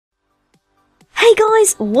Hey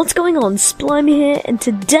guys, what's going on? Splime here, and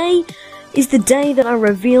today is the day that I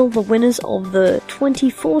reveal the winners of the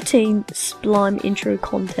 2014 Splime intro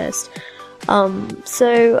contest. I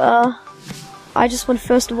just want to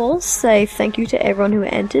first of all say thank you to everyone who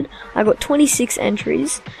entered. I got 26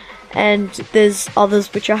 entries, and there's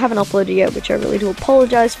others which I haven't uploaded yet, which I really do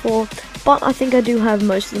apologize for, but I think I do have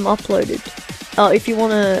most of them uploaded. If you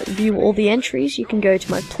want to view all the entries, you can go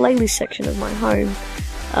to my playlist section of my home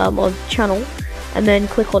on channel, and then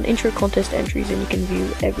click on intro contest entries, and you can view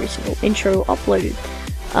every single intro uploaded.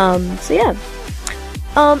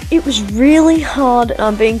 It was really hard, and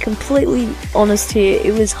I'm being completely honest here,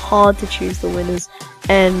 it was hard to choose the winners,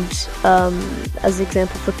 and as an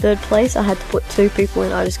example, for third place I had to put 2 people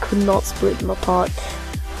in. I just could not split them apart,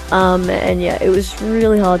 and yeah, it was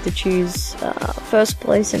really hard to choose first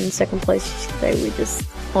place and second place. They were just,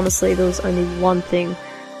 honestly, there was only one thing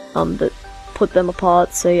that put them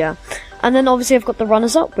apart, so yeah. And then obviously I've got the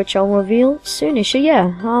runners-up, which I'll reveal soonish. So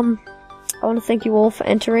yeah, I want to thank you all for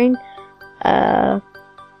entering.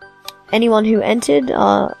 Anyone who entered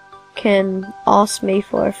can ask me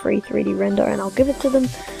for a free 3D render, and I'll give it to them,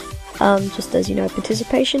 just as, you know,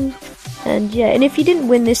 participation. And yeah, and if you didn't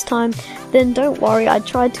win this time, then don't worry, I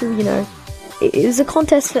tried to, you know, it was a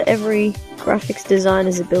contest for every graphics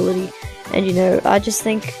designer's ability, and, you know, I just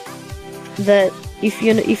think that if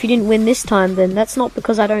you didn't win this time, then that's not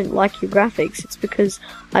because I don't like your graphics, it's because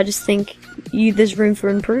I just think there's room for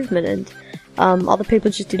improvement, and other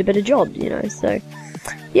people just did a better job, you know. So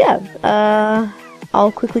yeah,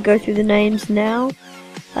 I'll quickly go through the names now.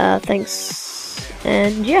 Thanks,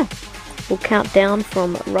 and yeah, we'll count down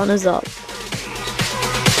from runners up.